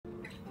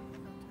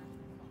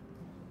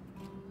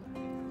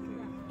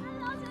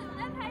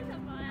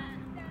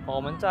我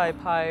们在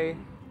拍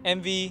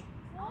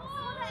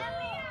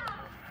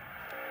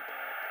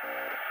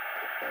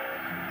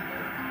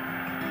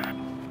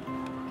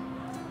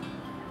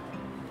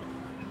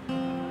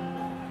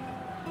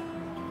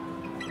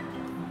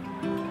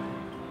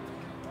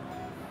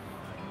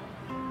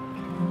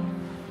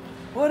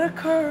a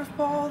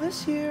curveball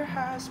this year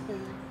has been.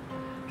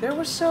 There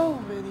were so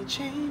many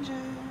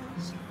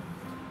changes.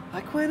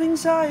 Like when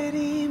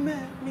anxiety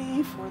met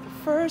me for the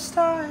first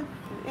time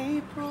in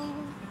April.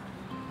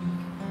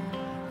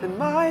 Then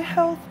my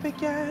health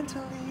began to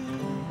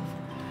leave.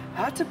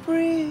 Had to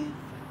breathe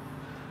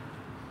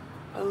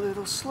a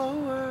little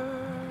slower.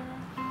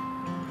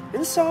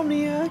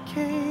 Insomnia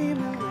came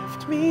and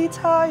left me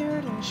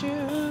tired in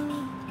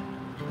June.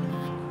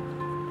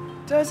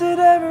 Does it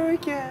ever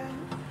get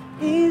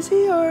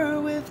easier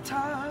with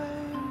time?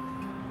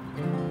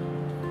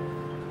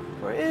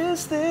 Or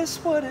is this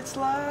what it's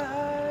like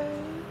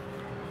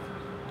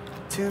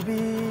to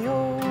be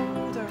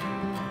older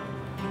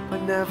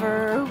but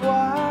never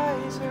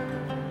wiser?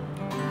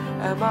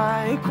 Am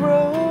I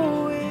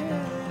growing,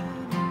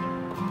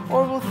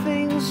 or will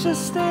things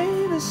just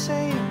stay the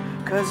same?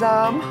 'Cause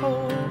I'm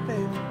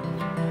hoping,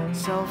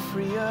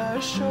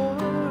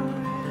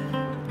 self-reassuring,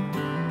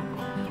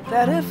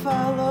 that if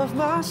I love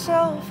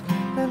myself,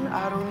 then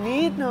I don't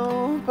need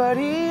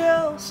nobody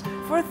else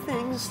for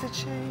things to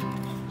change.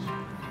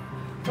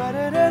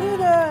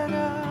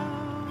 Ba-da-da-da-da-da,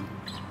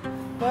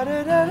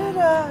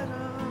 ba-da-da-da-da-da.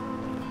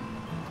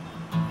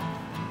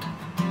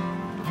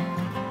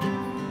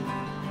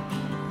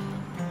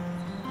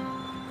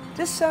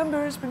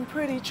 December's been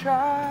pretty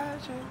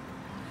tragic.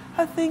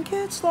 I think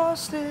it's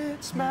lost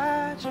its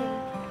magic.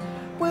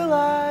 Will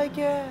I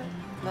get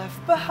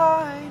left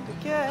behind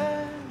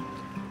again?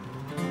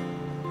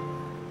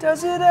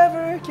 Does it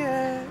ever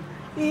get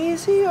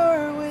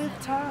easier with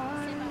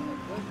time?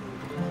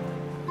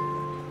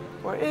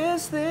 Or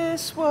is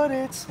this what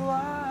it's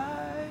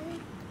like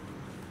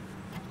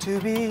to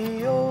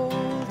be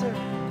older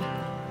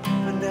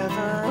but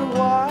never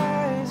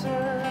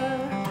wiser?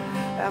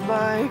 Am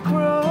I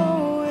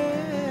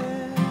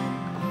growing,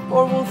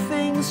 or will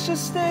things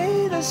just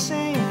stay the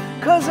same?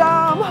 'Cause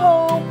I'm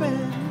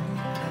hoping,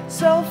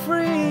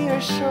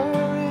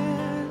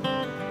 self-reassuring,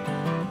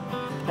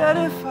 that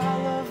if I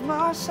love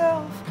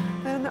myself,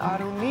 then I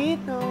don't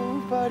need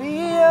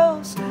nobody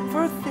else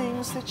for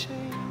things to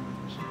change.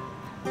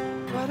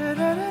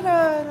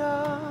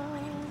 Ba-da-da-da-da-da,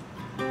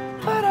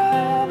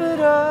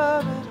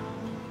 ba-da-ba-da-ba-da.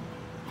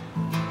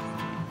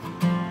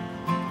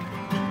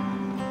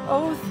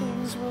 Oh,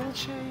 things will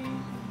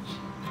change.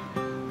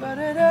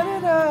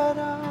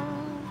 Ba-da-da-da-da-da,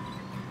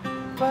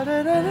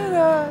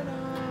 ba-da-da-da-da-da.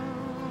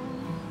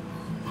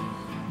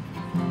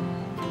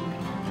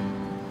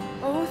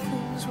 Oh,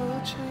 things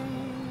will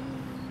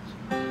change.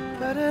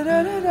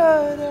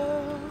 Ba-da-da-da-da-da,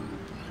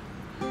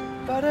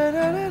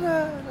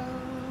 ba-da-da-da-da-da.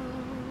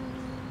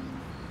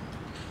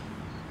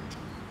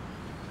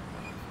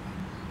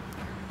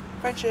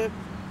 Friendship.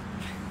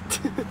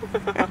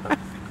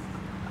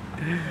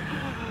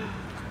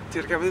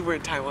 Dude, I can't believe we're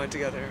in Taiwan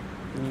together,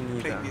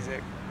 playing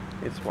music.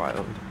 It's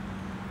wild.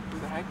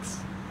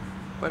 Relax.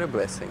 What a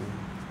blessing.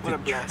 What to a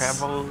bless.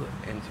 travel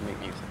and to make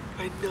music.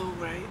 I know,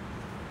 right?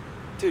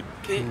 Dude,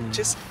 can you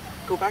just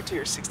go back to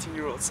your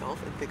 16-year-old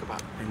self and think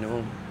about I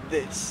know.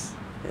 this?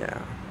 Yeah.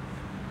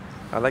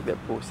 I like that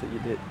post that you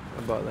did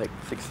about like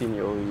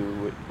 16-year-old you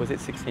would, was it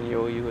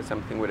 16-year-old you or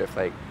something, would have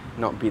like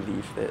not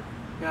believed that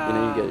you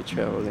know you get to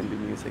travel and do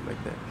music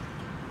like that.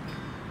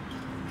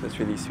 That's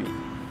really sweet.